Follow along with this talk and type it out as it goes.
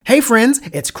Hey friends,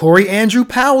 it's Corey Andrew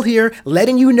Powell here,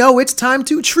 letting you know it's time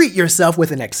to treat yourself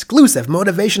with an exclusive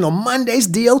Motivational Mondays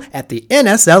deal at the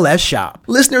NSLS shop.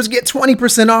 Listeners get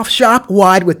 20% off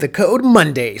shop-wide with the code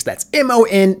MONDAYS. That's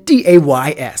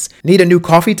MONDAYS. Need a new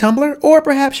coffee tumbler? Or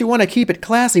perhaps you want to keep it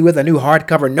classy with a new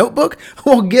hardcover notebook?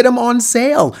 Well, get them on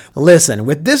sale. Listen,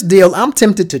 with this deal, I'm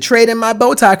tempted to trade in my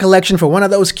bow tie collection for one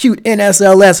of those cute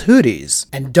NSLS hoodies.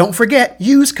 And don't forget,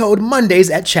 use code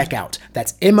MONDAYS at checkout.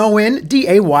 That's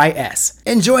MONDAYS.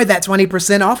 Enjoy that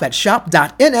 20% off at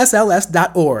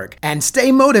shop.nsls.org. And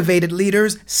stay motivated,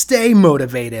 leaders. Stay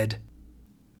motivated.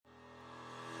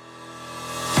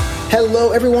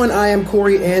 Hello, everyone. I am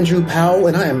Corey Andrew Powell,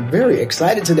 and I am very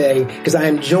excited today because I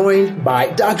am joined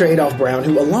by Dr. Adolph Brown,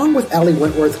 who, along with Allie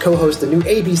Wentworth, co-hosts the new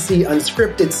ABC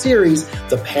unscripted series,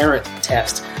 The Parent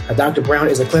Test. Now, Dr. Brown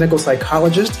is a clinical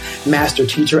psychologist, master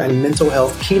teacher, and mental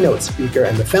health keynote speaker,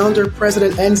 and the founder,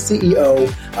 president, and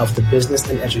CEO of the Business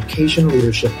and Education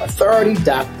Leadership Authority.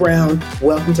 Doc Brown,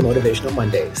 welcome to Motivational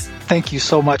Mondays. Thank you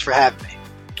so much for having me.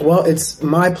 Well, it's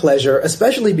my pleasure,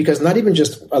 especially because not even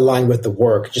just aligned with the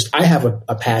work, just I have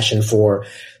a passion for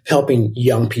helping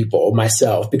young people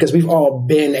myself, because we've all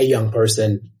been a young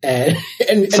person and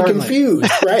confused,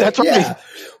 right? That's right. Yeah.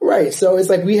 Right. So it's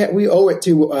like we owe it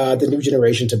to the new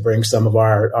generation to bring some of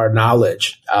our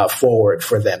knowledge forward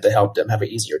for them to help them have an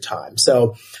easier time.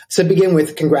 So to begin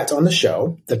with, congrats on the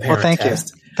show, The Parent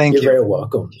Test. Thank you. You're very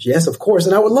welcome. Yes, of course.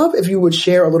 And I would love if you would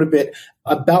share a little bit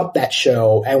about that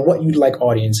show and what you'd like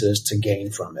audiences to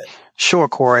gain from it. Sure,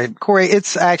 Corey. Corey,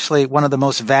 it's actually one of the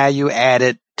most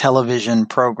value-added television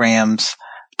programs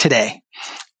today.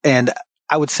 And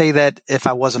I would say that if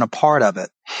I wasn't a part of it,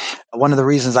 one of the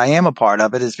reasons I am a part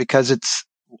of it is because it's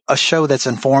a show that's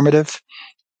informative,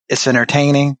 it's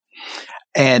entertaining,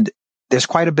 and there's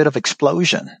quite a bit of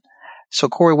explosion. So,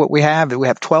 Corey, what we have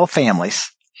 12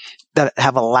 families that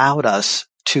have allowed us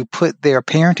to put their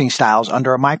parenting styles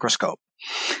under a microscope.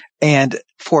 And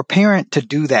for a parent to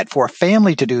do that, for a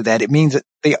family to do that, it means that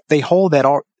they hold that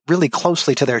all really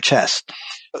closely to their chest.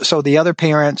 So the other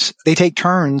parents, they take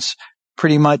turns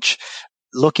pretty much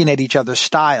looking at each other's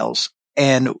styles.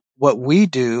 And what we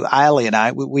do, Allie and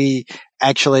I, we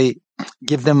actually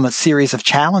give them a series of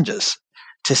challenges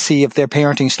to see if their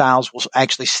parenting styles will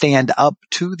actually stand up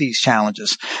to these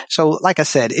challenges. So like I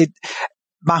said,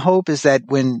 my hope is that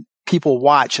when people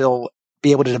watch, they'll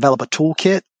be able to develop a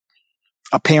toolkit,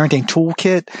 a parenting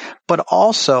toolkit, but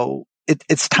also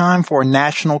it's time for a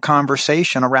national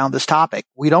conversation around this topic.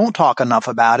 We don't talk enough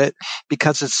about it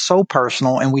because it's so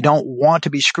personal and we don't want to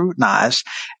be scrutinized.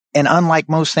 And unlike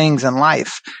most things in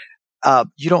life,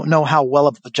 you don't know how well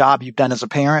of a job you've done as a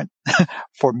parent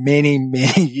for many,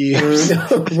 many years.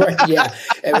 Right, yeah.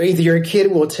 And either your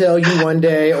kid will tell you one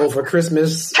day over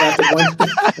Christmas after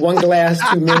one glass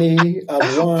too many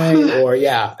of wine, or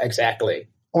yeah, exactly.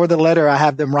 Or the letter I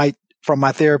have them write from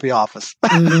my therapy office.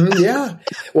 Yeah.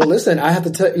 Well, listen, I have to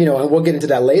tell and we'll get into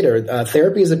that later.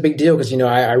 Therapy is a big deal because,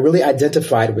 I really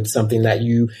identified with something that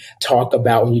you talk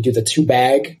about when you do the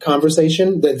 2-bag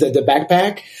conversation, the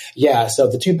backpack. Yeah. So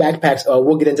the 2 backpacks,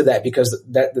 we'll get into that because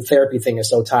the therapy thing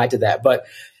is so tied to that. But,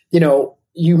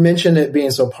 you mentioned it being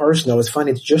so personal. It's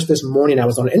funny. Just this morning, I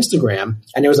was on Instagram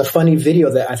and there was a funny video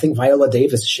that I think Viola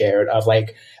Davis shared of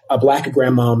like a Black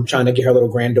grandmom trying to get her little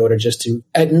granddaughter just to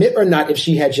admit or not if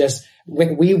she had just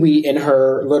went wee-wee in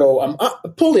her little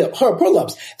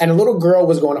pull-ups. And a little girl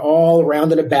was going all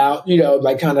around and about,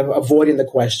 like kind of avoiding the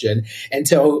question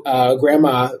until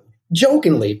grandma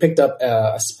jokingly picked up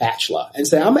a spatula and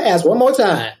said, "I'm going to ask one more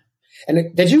time.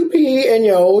 And did you pee in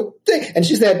your thing?" And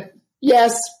she said,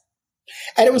 "Yes."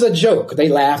 And it was a joke. They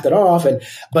laughed it off.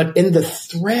 But in the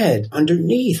thread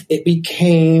underneath, it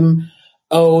became,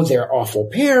 "Oh, they're awful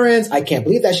parents. I can't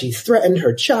believe that she threatened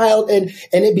her child." And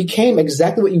it became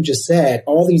exactly what you just said.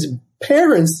 All these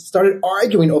parents started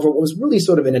arguing over what was really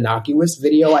sort of an innocuous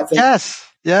video, I think.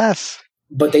 Yes.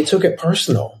 But they took it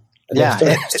personal. And yeah.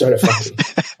 started fighting.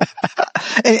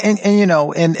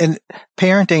 and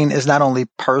parenting is not only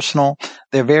personal,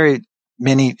 there are very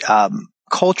many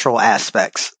cultural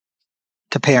aspects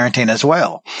to parenting as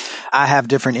well. I have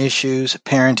different issues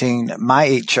parenting my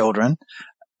 8 children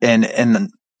in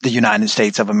the United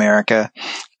States of America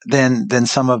than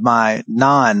some of my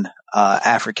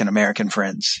non-African American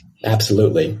friends.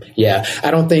 Absolutely. Yeah.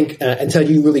 I don't think until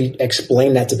you really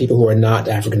explain that to people who are not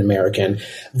African American,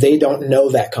 they don't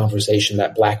know that conversation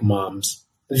that Black moms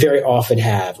very often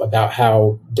have about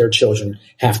how their children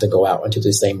have to go out into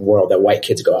the same world that white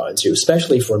kids go out into.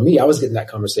 Especially for me, I was getting that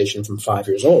conversation from 5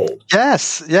 years old.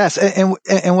 Yes.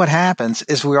 And what happens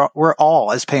is we're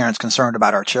all as parents concerned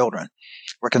about our children.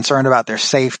 We're concerned about their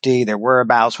safety, their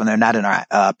whereabouts when they're not in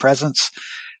our presence.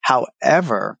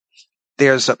 However,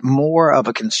 there's more of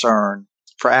a concern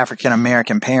for African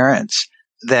American parents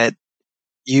that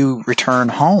you return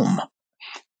home,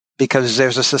 because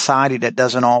there's a society that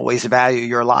doesn't always value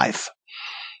your life.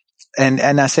 And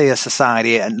I say a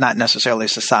society, and not necessarily a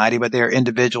society, but there are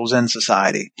individuals in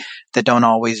society that don't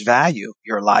always value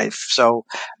your life. So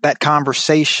that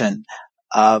conversation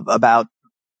about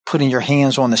putting your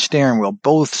hands on the steering wheel,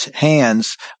 both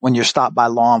hands when you're stopped by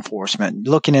law enforcement,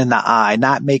 looking in the eye,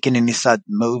 not making any sudden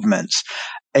movements.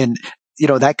 And,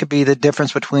 that could be the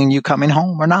difference between you coming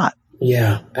home or not.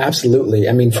 Yeah, absolutely.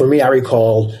 I mean, for me, I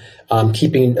recall and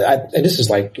this is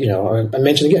like, I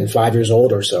mentioned again, 5 years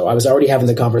old or so. I was already having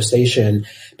the conversation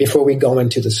before we go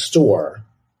into the store.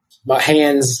 My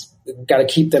hands, got to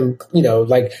keep them,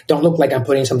 don't look like I'm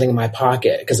putting something in my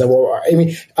pocket. Because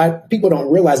people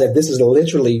don't realize that this is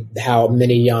literally how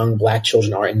many young Black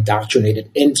children are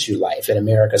indoctrinated into life in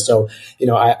America. So,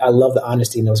 I love the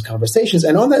honesty in those conversations.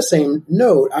 And on that same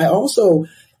note, I also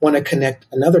want to connect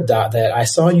another dot that I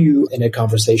saw you in a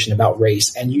conversation about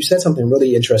race, and you said something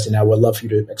really interesting. I would love for you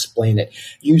to explain it.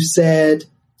 You said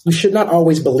we should not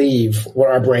always believe what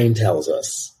our brain tells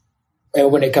us,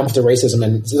 and when it comes to racism.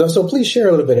 And so please share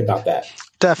a little bit about that.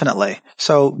 Definitely.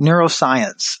 So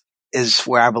neuroscience is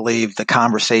where I believe the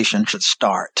conversation should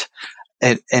start.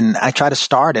 And I try to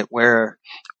start it where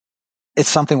it's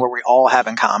something where we all have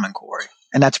in common, Corey,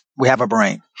 and that's we have a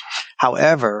brain.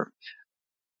 However,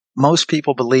 most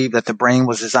people believe that the brain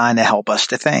was designed to help us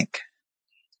to think,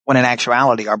 when in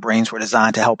actuality, our brains were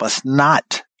designed to help us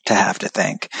not to have to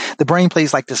think. The brain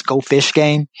plays like this go fish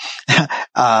game,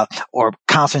 or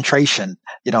concentration,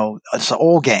 it's an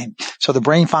old game. So the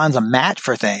brain finds a match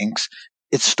for things.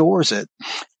 It stores it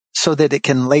so that it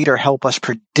can later help us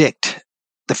predict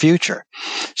the future.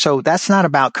 So that's not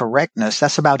about correctness.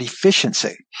 That's about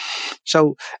efficiency.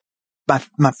 So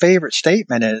my favorite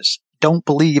statement is, don't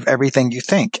believe everything you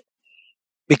think,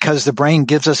 because the brain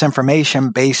gives us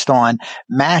information based on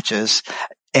matches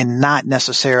and not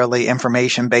necessarily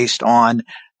information based on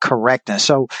correctness.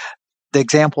 So the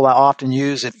example I often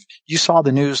use, if you saw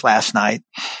the news last night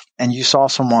and you saw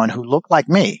someone who looked like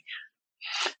me,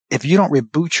 if you don't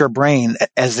reboot your brain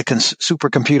as the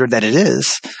supercomputer that it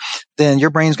is, then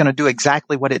your brain's going to do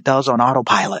exactly what it does on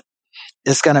autopilot.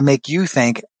 It's going to make you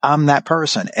think I'm that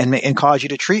person and cause you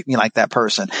to treat me like that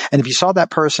person. And if you saw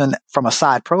that person from a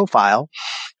side profile,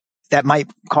 that might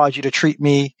cause you to treat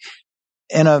me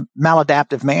in a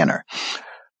maladaptive manner.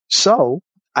 So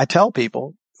I tell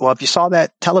people, well, if you saw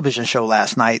that television show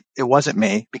last night, it wasn't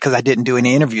me, because I didn't do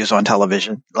any interviews on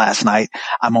television last night.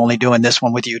 I'm only doing this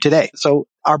one with you today. So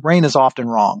our brain is often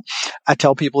wrong. I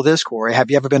tell people this, Corey,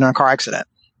 have you ever been in a car accident?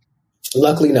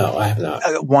 Luckily, no, I have not.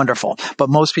 Wonderful. But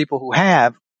most people who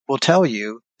have will tell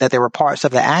you that there were parts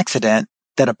of the accident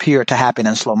that appeared to happen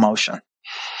in slow motion.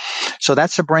 So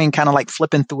that's the brain kind of like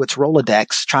flipping through its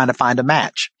Rolodex trying to find a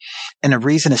match. And the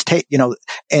reason is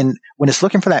and when it's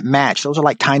looking for that match, those are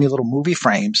like tiny little movie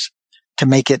frames to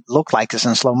make it look like it's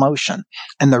in slow motion.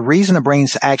 And the reason the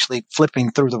brain's actually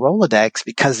flipping through the Rolodex,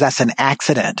 because that's an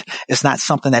accident. It's not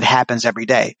something that happens every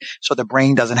day. So the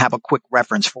brain doesn't have a quick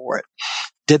reference for it.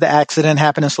 Did the accident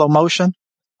happen in slow motion?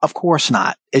 Of course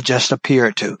not. It just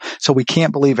appeared to. So we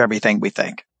can't believe everything we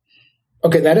think.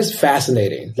 Okay, that is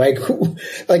fascinating.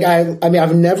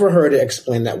 I've never heard it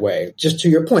explained that way. Just to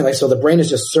your point, so the brain is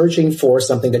just searching for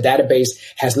something. The database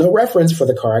has no reference for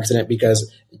the car accident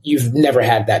because you've never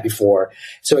had that before.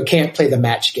 So it can't play the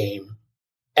match game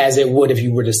as it would if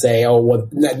you were to say, oh, well,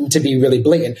 to be really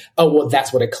blatant, oh, well,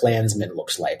 that's what a Klansman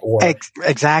looks like. Or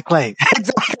Exactly.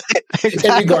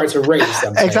 In regard to race.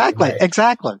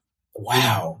 Exactly.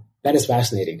 Wow. That is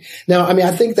fascinating. Now,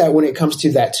 I think that when it comes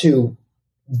to that too,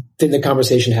 then the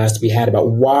conversation has to be had about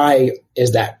why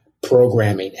is that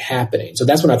programming happening? So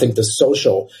that's when I think the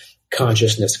social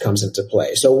consciousness comes into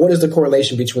play. So what is the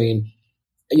correlation between,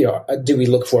 do we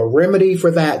look for a remedy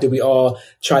for that? Do we all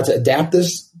try to adapt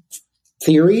this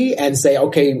theory and say,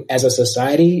 okay, as a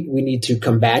society, we need to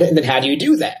combat it? And then how do you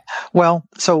do that? Well,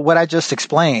 so what I just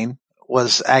explained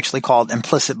was actually called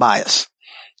implicit bias.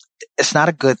 It's not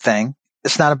a good thing.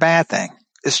 It's not a bad thing.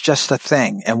 It's just a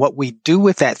thing. And what we do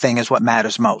with that thing is what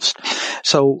matters most.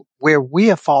 So where we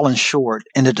have fallen short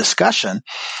in the discussion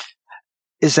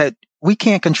is that we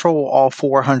can't control all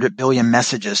 400 billion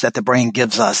messages that the brain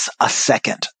gives us a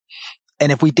second.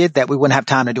 And if we did that, we wouldn't have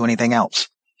time to do anything else.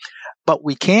 But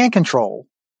we can control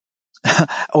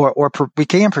we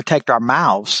can protect our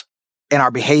mouths and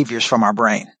our behaviors from our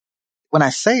brain. When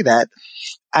I say that,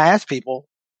 I ask people,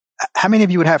 how many of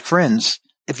you would have friends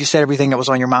if you said everything that was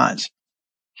on your minds?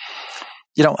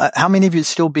 How many of you would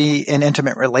still be in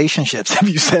intimate relationships if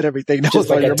you said everything that Just was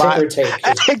like on your mind?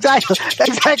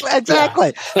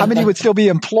 Exactly. Yeah. How many would still be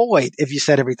employed if you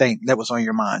said everything that was on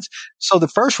your minds? So the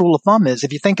first rule of thumb is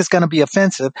if you think it's going to be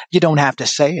offensive, you don't have to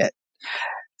say it.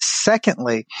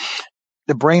 Secondly,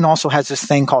 the brain also has this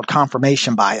thing called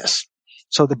confirmation bias.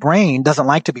 So the brain doesn't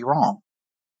like to be wrong.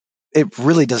 It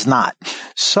really does not.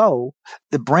 So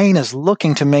the brain is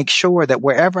looking to make sure that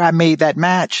wherever I made that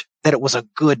match, that it was a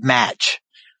good match.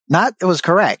 Not it was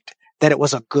correct, that it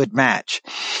was a good match.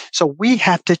 So we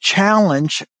have to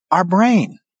challenge our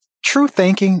brain. True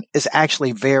thinking is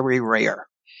actually very rare.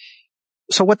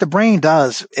 So what the brain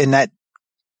does in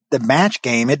the match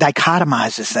game, it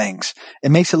dichotomizes things. It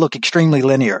makes it look extremely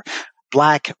linear.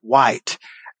 Black, white,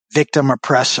 victim,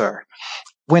 oppressor.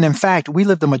 When in fact, we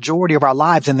live the majority of our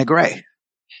lives in the gray.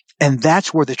 And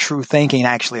that's where the true thinking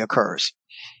actually occurs.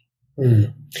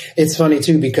 It's funny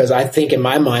too, because I think in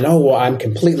my mind, I'm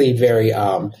completely very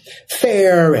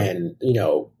fair and,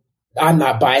 I'm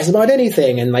not biased about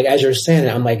anything. And like, as you're saying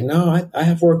it, I'm like, no, I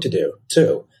have work to do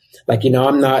too. Like,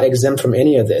 I'm not exempt from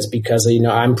any of this because,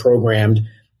 I'm programmed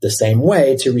the same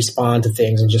way to respond to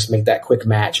things and just make that quick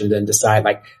match and then decide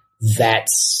like,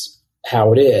 that's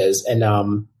how it is. And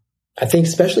I think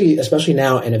especially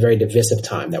now in a very divisive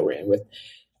time that we're in with,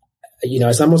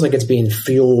 it's almost like it's being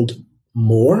fueled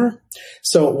more.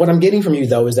 So what I'm getting from you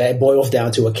though is that it boils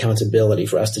down to accountability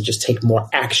for us to just take more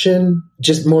action,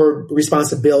 just more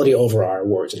responsibility over our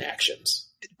words and actions.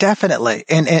 Definitely.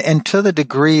 And to the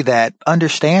degree that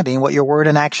understanding what your word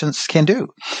and actions can do.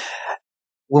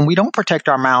 When we don't protect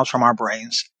our mouths from our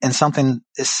brains and something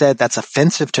is said that's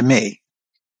offensive to me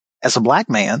as a black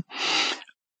man,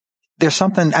 there's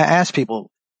something I ask people,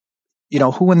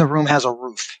 who in the room has a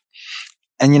roof?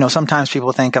 And, sometimes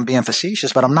people think I'm being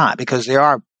facetious, but I'm not because there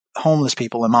are homeless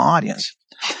people in my audience.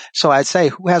 So I'd say,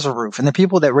 who has a roof? And the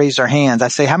people that raise their hands, I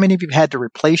say, how many of you had to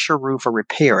replace your roof or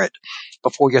repair it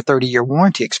before your 30-year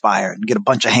warranty expired and get a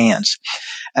bunch of hands?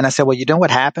 And I said, well, you know what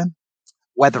happened?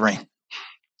 Weathering.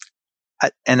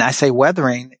 And I say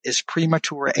weathering is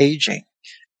premature aging.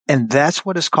 And that's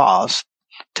what is caused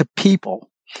to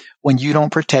people when you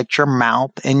don't protect your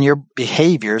mouth and your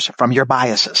behaviors from your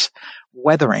biases.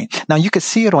 Weathering. Now you could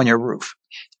see it on your roof.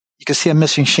 You can see a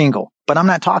missing shingle, but I'm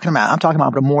talking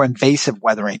about a more invasive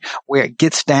weathering where it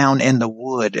gets down in the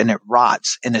wood and it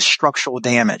rots and it's structural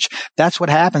damage. That's what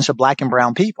happens to black and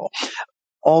brown people.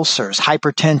 Ulcers,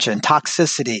 hypertension,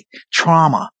 toxicity,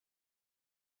 trauma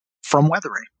from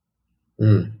weathering.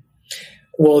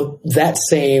 Well, that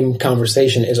same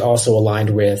conversation is also aligned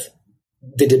with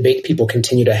the debate people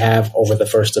continue to have over the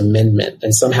First Amendment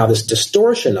and somehow this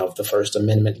distortion of the First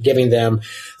Amendment, giving them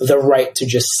the right to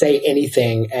just say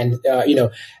anything. And,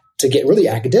 to get really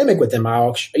academic with them,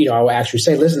 I'll actually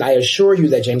say, listen, I assure you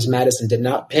that James Madison did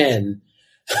not pen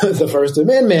the First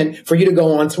Amendment for you to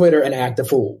go on Twitter and act a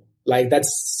fool. Like,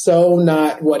 that's so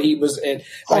not what he was in.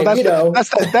 Like,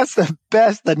 that's the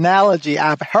best analogy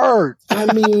I've heard.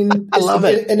 I mean, I love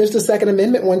it. And it's the Second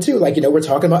Amendment one too. Like, we're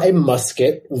talking about a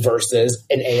musket versus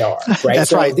an AR, right?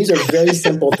 That's right. These are very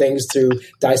simple things to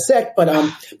dissect,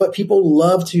 but people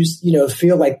love to,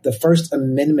 feel like the First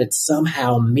Amendment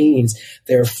somehow means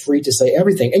they're free to say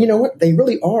everything. And you know what? They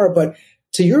really are. But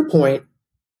to your point,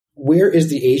 where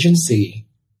is the agency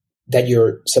that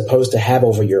you're supposed to have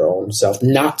over your own self,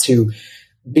 not to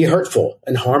be hurtful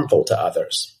and harmful to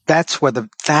others? That's where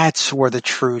the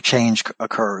true change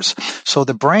occurs. So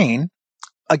the brain,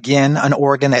 again, an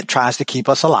organ that tries to keep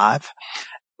us alive.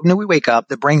 When we wake up,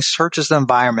 the brain searches the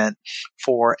environment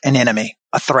for an enemy,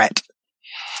 a threat.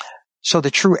 So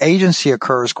the true agency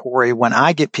occurs, Corey, when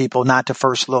I get people not to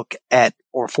first look at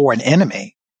or for an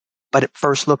enemy, but at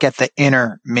first look at the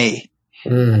inner me.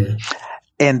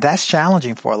 And that's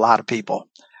challenging for a lot of people.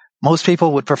 Most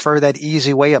people would prefer that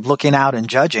easy way of looking out and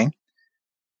judging.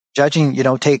 Judging,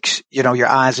 takes, your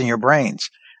eyes and your brains.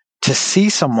 To see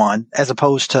someone as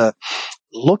opposed to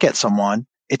look at someone,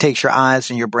 it takes your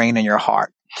eyes and your brain and your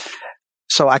heart.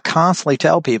 So I constantly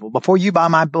tell people, before you buy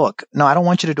my book, no, I don't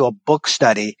want you to do a book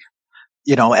study,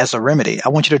 as a remedy. I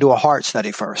want you to do a heart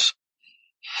study first.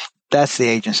 That's the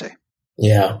agency.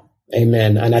 Yeah.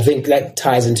 Amen. And I think that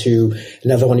ties into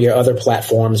another one of your other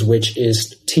platforms, which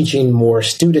is teaching more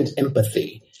student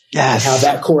empathy. Yes. And how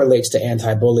that correlates to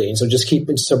anti-bullying.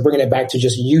 So bringing it back to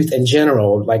just youth in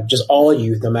general, like just all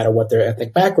youth, no matter what their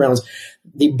ethnic backgrounds,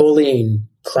 the bullying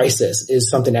crisis is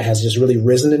something that has just really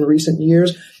risen in recent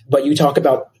years. But you talk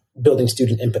about building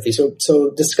student empathy.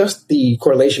 So discuss the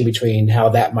correlation between how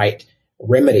that might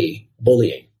remedy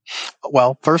bullying.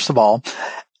 Well, first of all,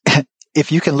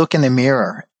 if you can look in the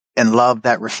mirror and love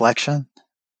that reflection,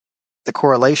 the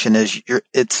correlation is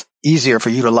it's easier for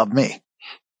you to love me.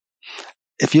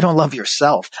 If you don't love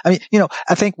yourself, I mean,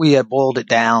 I think we have boiled it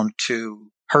down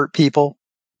to hurt people.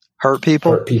 Hurt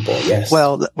people? Hurt people, yes.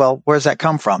 Well, where does that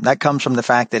come from? That comes from the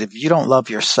fact that if you don't love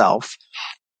yourself,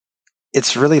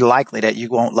 it's really likely that you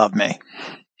won't love me.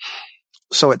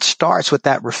 So it starts with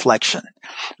that reflection,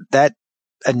 that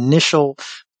initial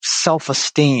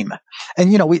self-esteem.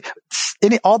 And,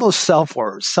 all those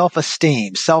self-words,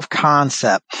 self-esteem,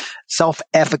 self-concept,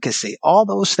 self-efficacy, all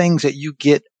those things that you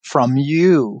get from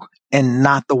you and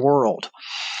not the world.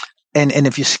 And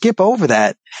if you skip over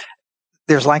that,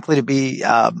 there's likely to be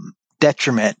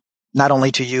detriment, not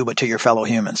only to you, but to your fellow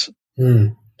humans.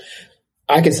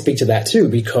 I can speak to that too,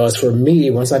 because for me,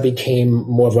 once I became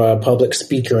more of a public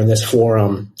speaker in this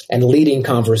forum and leading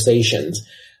conversations,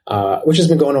 which has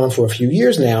been going on for a few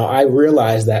years now, I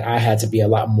realized that I had to be a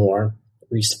lot more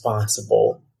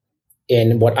responsible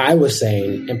in what I was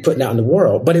saying and putting out in the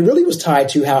world. But it really was tied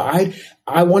to how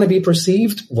I want to be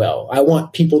perceived well. I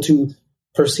want people to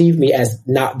perceive me as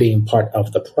not being part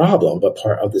of the problem, but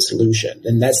part of the solution.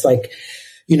 And that's like,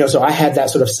 so I had that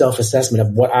sort of self-assessment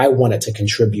of what I wanted to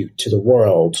contribute to the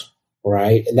world,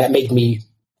 right? And that made me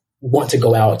want to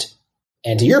go out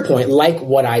and, to your point, like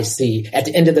what I see. At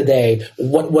the end of the day,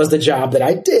 what was the job that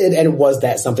I did, and was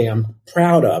that something I'm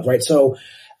proud of, right? So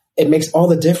it makes all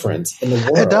the difference in the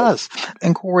world. It does.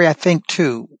 And Corey, I think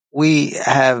too, we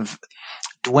have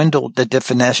dwindled the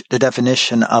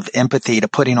definition of empathy to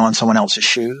putting on someone else's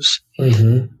shoes,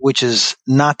 which is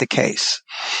not the case.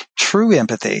 True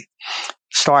empathy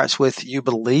starts with you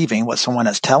believing what someone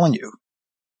is telling you.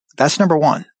 That's number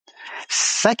one.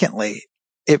 Secondly,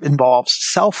 it involves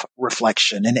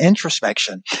self-reflection and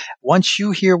introspection. Once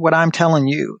you hear what I'm telling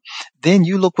you, then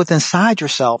you look within inside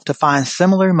yourself to find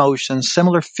similar emotions,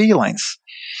 similar feelings.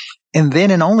 And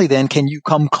then and only then can you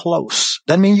come close.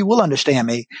 Doesn't mean you will understand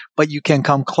me, but you can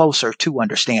come closer to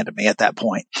understanding me at that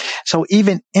point. So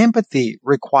even empathy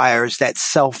requires that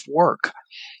self-work.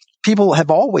 People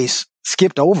have always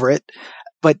skipped over it,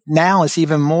 but now it's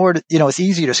even more, it's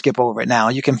easier to skip over it now.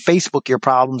 You can Facebook your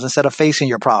problems instead of facing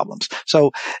your problems.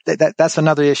 So that's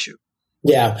another issue.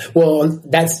 Yeah. Well,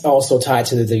 that's also tied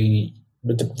to the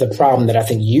problem that I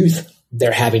think youth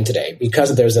they're having today,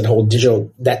 because there's that whole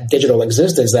digital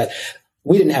existence that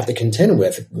we didn't have to contend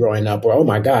with growing up. Or, oh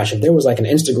my gosh, if there was like an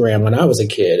Instagram when I was a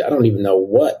kid, I don't even know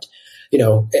what,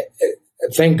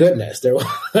 thank goodness there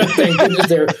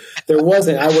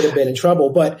wasn't. I would have been in trouble.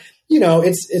 But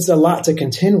it's a lot to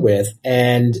contend with.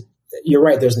 And you're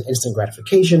right. There's an instant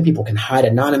gratification. People can hide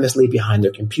anonymously behind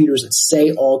their computers and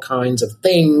say all kinds of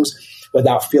things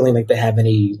without feeling like they have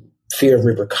any fear of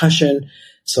repercussion.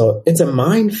 So it's a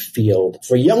minefield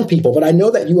for young people. But I know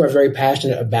that you are very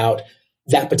passionate about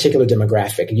that particular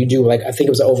demographic. And you do, I think it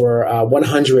was over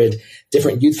 100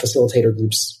 different youth facilitator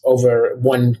groups over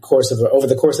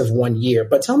the course of 1 year.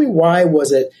 But tell me, why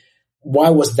was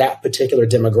that particular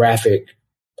demographic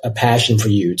a passion for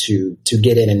you to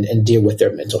get in and deal with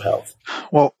their mental health?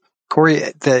 Well,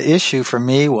 Corey, the issue for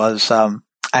me was I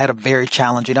had a very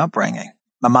challenging upbringing.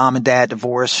 My mom and dad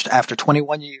divorced after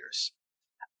 21 years.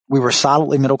 We were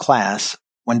solidly middle class.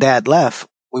 When Dad left,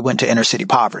 we went to inner city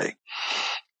poverty.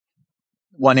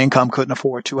 One income couldn't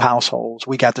afford two households.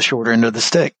 We got the shorter end of the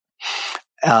stick.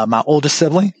 My oldest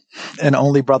sibling and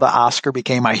only brother Oscar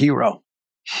became my hero.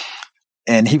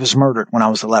 And he was murdered when I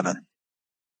was 11.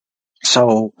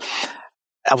 So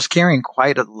I was carrying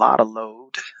quite a lot of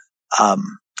load,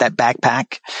 that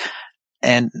backpack,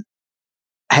 and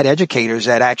had educators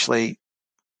that actually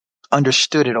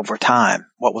understood it over time,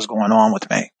 what was going on with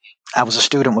me. I was a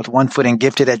student with 1 foot in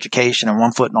gifted education and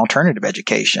 1 foot in alternative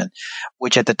education,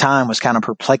 which at the time was kind of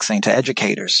perplexing to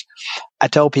educators. I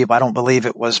tell people I don't believe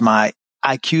it was my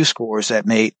IQ scores that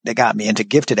got me into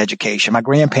gifted education. My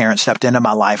grandparents stepped into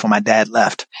my life when my dad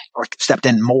left, or stepped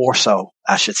in more so,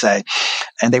 I should say,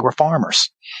 and they were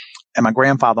farmers. And my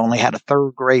grandfather only had a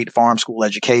 3rd grade farm school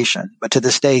education, but to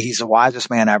this day, he's the wisest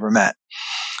man I ever met.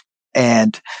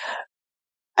 And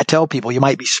I tell people, you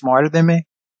might be smarter than me,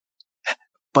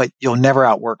 but you'll never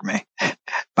outwork me.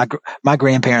 My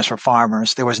grandparents were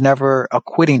farmers. There was never a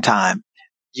quitting time.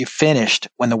 You finished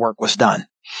when the work was done.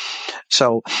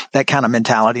 So that kind of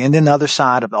mentality. And then the other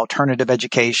side of alternative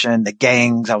education, the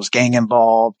gangs, I was gang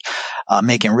involved,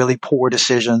 making really poor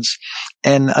decisions.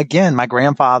 And again, my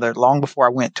grandfather, long before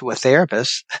I went to a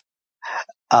therapist,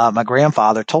 my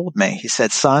grandfather told me, he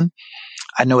said, son,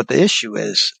 I know what the issue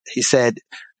is. He said,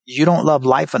 you don't love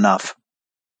life enough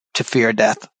to fear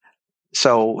death.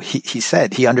 So he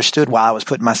said he understood why I was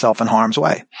putting myself in harm's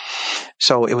way.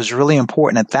 So it was really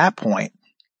important at that point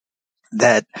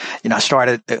that, I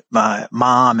started, my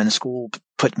mom in school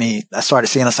I started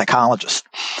seeing a psychologist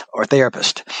or a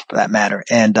therapist for that matter.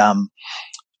 And,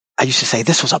 I used to say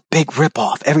this was a big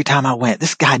ripoff every time I went.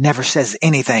 This guy never says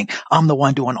anything. I'm the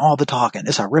one doing all the talking.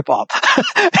 It's a ripoff.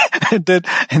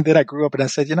 and then I grew up and I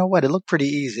said, you know what? It looked pretty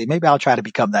easy. Maybe I'll try to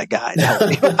become that guy.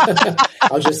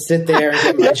 I'll just sit there and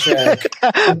get my check.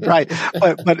 Right.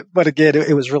 But again,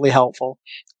 it was really helpful.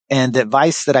 And the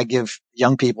advice that I give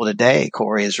young people today,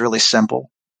 Corey, is really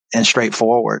simple and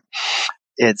straightforward.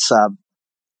 It's a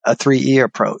 3E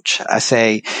approach. I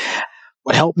say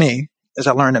what helped me is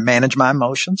I learned to manage my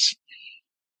emotions,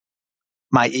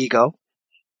 my ego,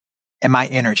 and my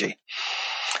energy.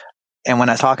 And when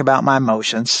I talk about my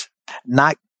emotions,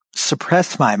 not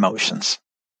suppress my emotions,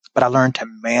 but I learned to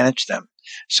manage them.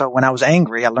 So when I was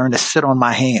angry, I learned to sit on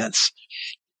my hands,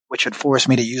 which would force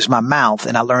me to use my mouth.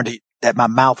 And I learned that my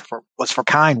mouth was for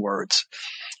kind words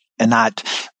and not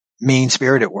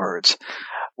mean-spirited words.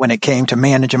 When it came to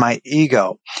managing my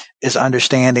ego, is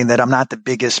understanding that I'm not the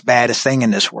biggest, baddest thing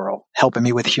in this world, helping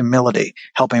me with humility,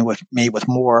 helping me with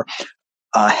more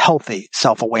healthy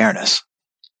self-awareness,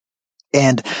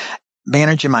 and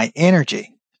managing my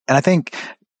energy. And I think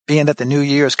being that the new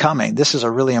year is coming, this is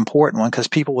a really important one because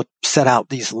people would set out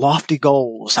these lofty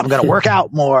goals. I'm going to work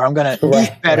out more. I'm going to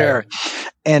eat better.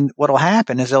 Right. And what will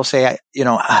happen is they'll say,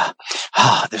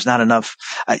 there's not enough,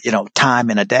 time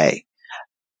in a day.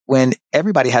 When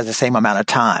everybody has the same amount of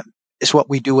time, it's what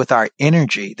we do with our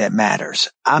energy that matters.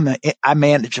 I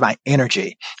manage my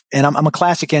energy, and I'm a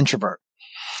classic introvert.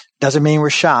 Doesn't mean we're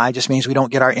shy. It just means we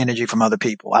don't get our energy from other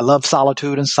people. I love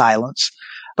solitude and silence,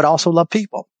 but I also love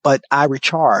people. But I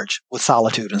recharge with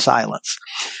solitude and silence.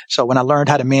 So when I learned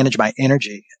how to manage my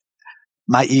energy,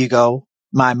 my ego,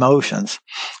 my emotions,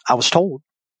 I was told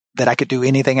that I could do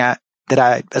anything that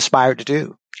I aspired to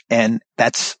do, and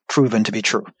that's proven to be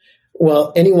true.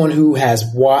 Well, anyone who has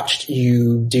watched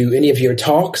you do any of your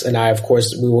talks, and of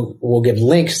course, we'll give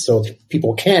links so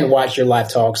people can watch your live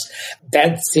talks.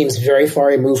 That seems very far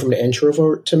removed from the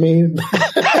introvert to me.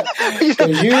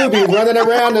 Because you be running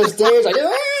around the stage like,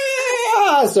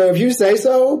 so if you say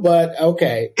so, but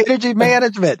okay. Energy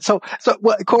management. So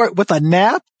Corey, with a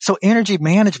nap, so energy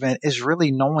management is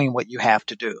really knowing what you have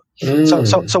to do.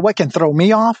 So what can throw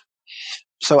me off?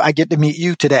 So I get to meet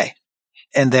you today.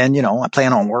 And then, I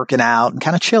plan on working out and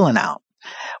kind of chilling out.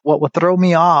 What would throw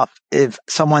me off if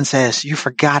someone says, you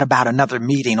forgot about another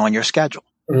meeting on your schedule?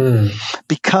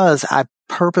 Because I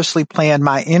purposely plan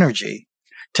my energy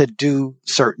to do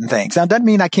certain things. Now, it doesn't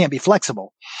mean I can't be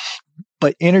flexible,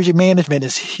 but energy management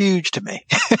is huge to me.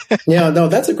 Yeah, no,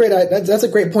 that's a great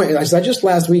point. I just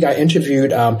last week I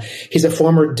interviewed, he's a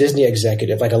former Disney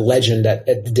executive, like a legend at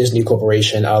the Disney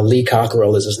Corporation. Lee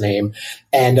Cockerell is his name.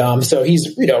 And, so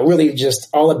he's, really just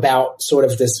all about sort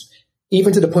of this,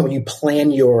 even to the point where you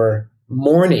plan your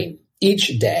morning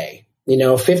each day,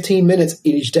 15 minutes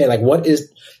each day. Like what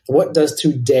does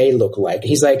today look like?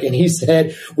 He's like, and he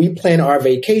said, we plan our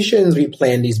vacations, we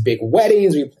plan these big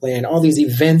weddings, we plan all these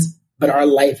events. But our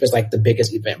life is like the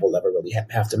biggest event we'll ever really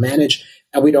have to manage.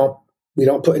 And we don't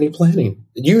put any planning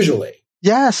usually.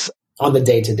 Yes. On the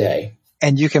day to day.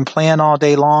 And you can plan all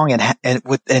day long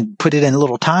and put it in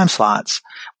little time slots.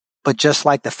 But just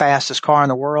like the fastest car in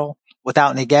the world,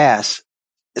 without any gas,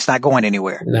 it's not going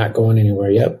anywhere. Not going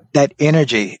anywhere. Yep. That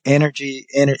energy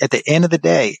at the end of the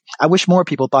day, I wish more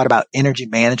people thought about energy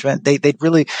management. They'd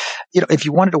really, if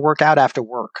you wanted to work out after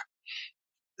work,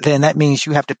 then that means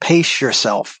you have to pace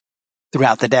yourself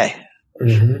throughout the day.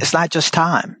 Mm-hmm. It's not just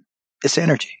time, it's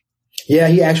energy. Yeah,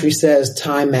 he actually says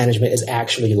time management is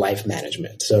actually life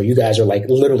management. So you guys are like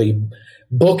literally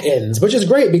bookends, which is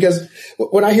great because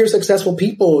when I hear successful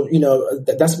people,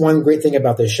 that's one great thing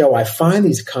about this show. I find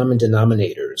these common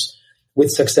denominators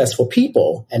with successful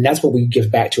people, and that's what we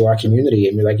give back to our community.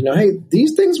 And we're like, hey,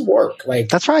 these things work. Like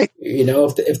that's right.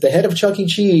 If the head of Chuck E.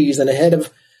 Cheese and the head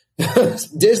of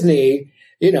Disney,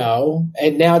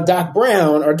 and now Doc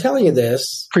Brown are telling you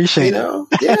this. Appreciate it.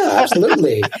 Yeah,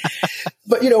 absolutely.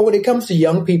 But, when it comes to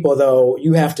young people, though,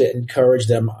 you have to encourage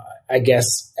them, I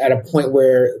guess, at a point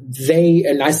where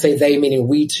and I say they, meaning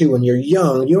we too, when you're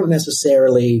young, you don't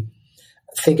necessarily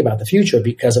think about the future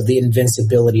because of the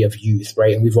invincibility of youth,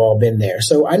 right? And we've all been there.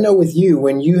 So I know with you,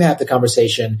 when you have the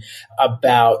conversation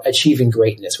about achieving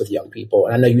greatness with young people,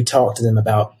 and I know you talk to them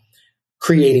about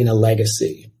creating a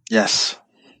legacy. Yes.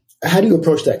 How do you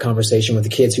approach that conversation with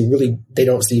the kids who really, they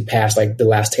don't see past like the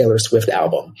last Taylor Swift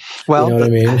album? Well, what I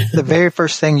mean? The very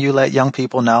first thing you let young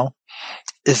people know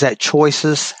is that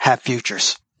choices have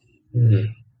futures.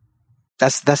 Mm-hmm.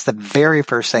 That's the very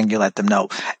first thing you let them know.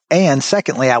 And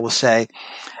secondly, I will say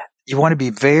you want to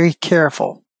be very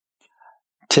careful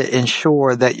to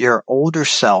ensure that your older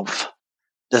self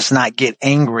does not get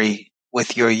angry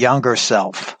with your younger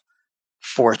self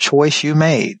for a choice you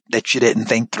made that you didn't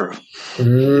think through.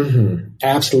 Mm-hmm.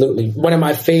 Absolutely. One of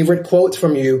my favorite quotes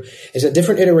from you is a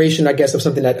different iteration, I guess, of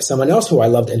something that someone else who I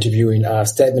loved interviewing,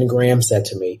 Stedman Graham, said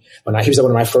to me when he was one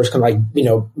of my first kind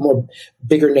of more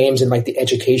bigger names in like the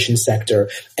education sector.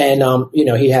 And,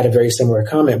 he had a very similar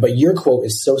comment, but your quote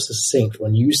is so succinct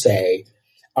when you say,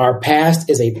 our past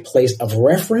is a place of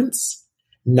reference,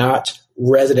 not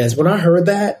residence. When I heard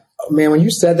that, man, when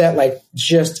you said that,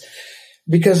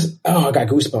 because, I got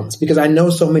goosebumps because I know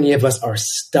so many of us are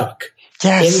stuck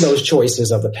in those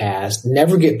choices of the past,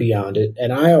 never get beyond it.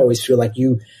 And I always feel like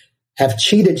you have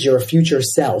cheated your future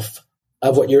self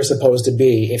of what you're supposed to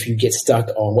be if you get stuck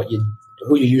on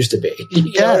who you used to be.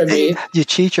 You know what I mean? You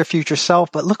cheat your future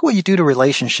self, but look what you do to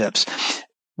relationships.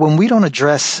 When we don't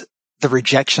address the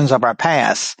rejections of our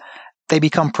past, they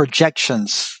become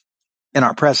projections in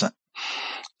our present.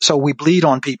 So we bleed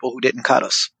on people who didn't cut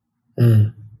us.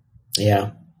 Mm.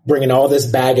 Yeah. Bringing all this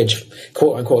baggage,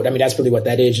 quote unquote. I mean, that's really what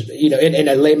that is, in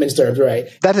a layman's terms, right?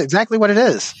 That's exactly what it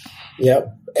is.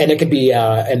 Yep. And it could be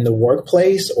in the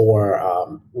workplace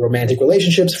or romantic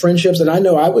relationships, friendships. And I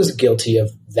know I was guilty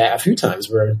of that a few times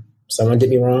where someone did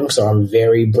me wrong. So I'm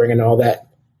bringing all that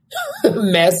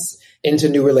mess into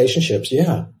new relationships.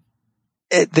 Yeah.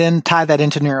 Then tie that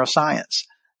into neuroscience.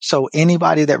 So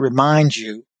anybody that reminds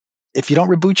you, if you don't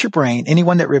reboot your brain,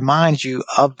 anyone that reminds you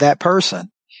of that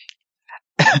person,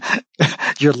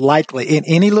 you're likely, in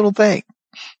any little thing,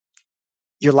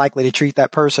 you're likely to treat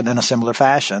that person in a similar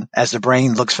fashion as the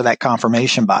brain looks for that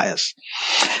confirmation bias.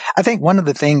 I think one of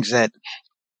the things that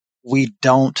we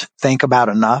don't think about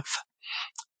enough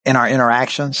in our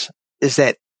interactions is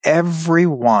that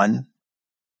everyone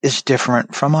is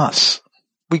different from us.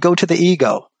 We go to the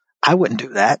ego. I wouldn't do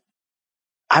that.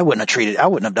 I wouldn't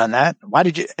have done that. Why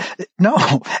did you?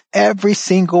 No, every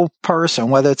single person,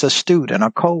 whether it's a student, a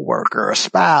coworker, a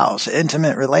spouse,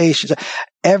 intimate relationship,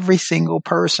 every single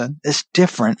person is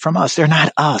different from us. They're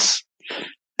not us.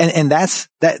 And that's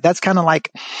kind of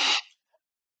like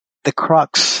the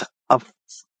crux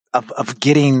of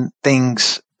getting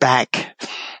things back,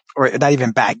 or not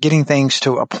even back, getting things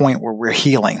to a point where we're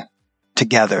healing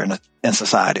together in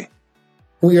society.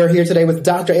 We are here today with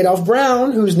Dr. Adolph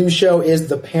Brown, whose new show is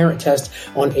The Parent Test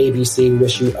on ABC. We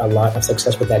wish you a lot of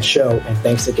success with that show. And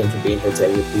thanks again for being here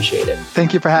today. We appreciate it.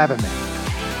 Thank you for having me.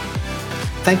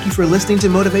 Thank you for listening to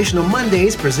Motivational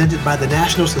Mondays, presented by the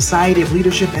National Society of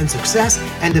Leadership and Success,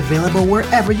 and available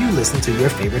wherever you listen to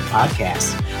your favorite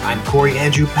podcasts. I'm Corey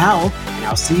Andrew Powell, and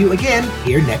I'll see you again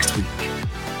here next week.